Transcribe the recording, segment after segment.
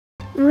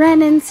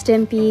Ren and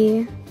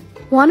Stimpy,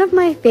 one of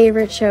my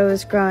favorite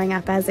shows growing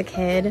up as a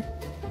kid.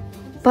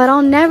 But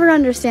I'll never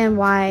understand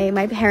why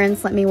my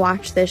parents let me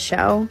watch this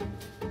show.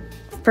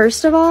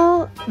 First of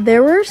all,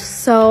 there were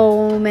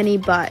so many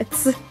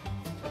butts.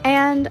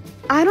 And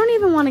I don't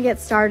even want to get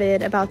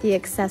started about the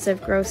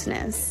excessive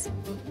grossness.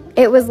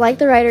 It was like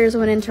the writers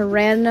went into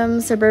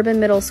random suburban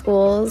middle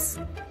schools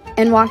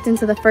and walked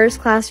into the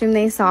first classroom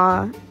they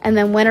saw, and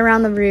then went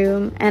around the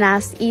room and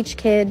asked each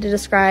kid to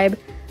describe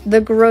the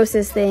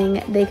grossest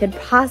thing they could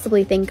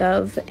possibly think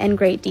of in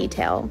great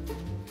detail.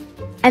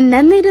 And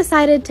then they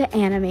decided to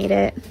animate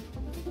it.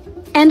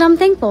 And I'm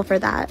thankful for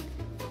that.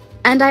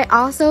 And I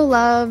also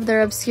love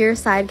their obscure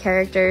side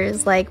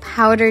characters like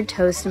Powdered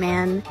Toast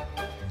Man.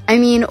 I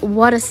mean,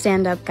 what a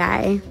stand-up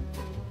guy.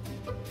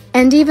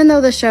 And even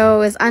though the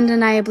show is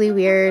undeniably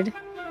weird,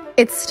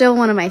 it's still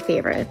one of my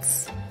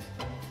favorites.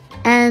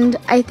 And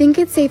I think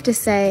it's safe to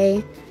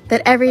say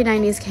that every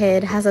 90s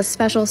kid has a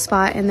special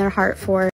spot in their heart for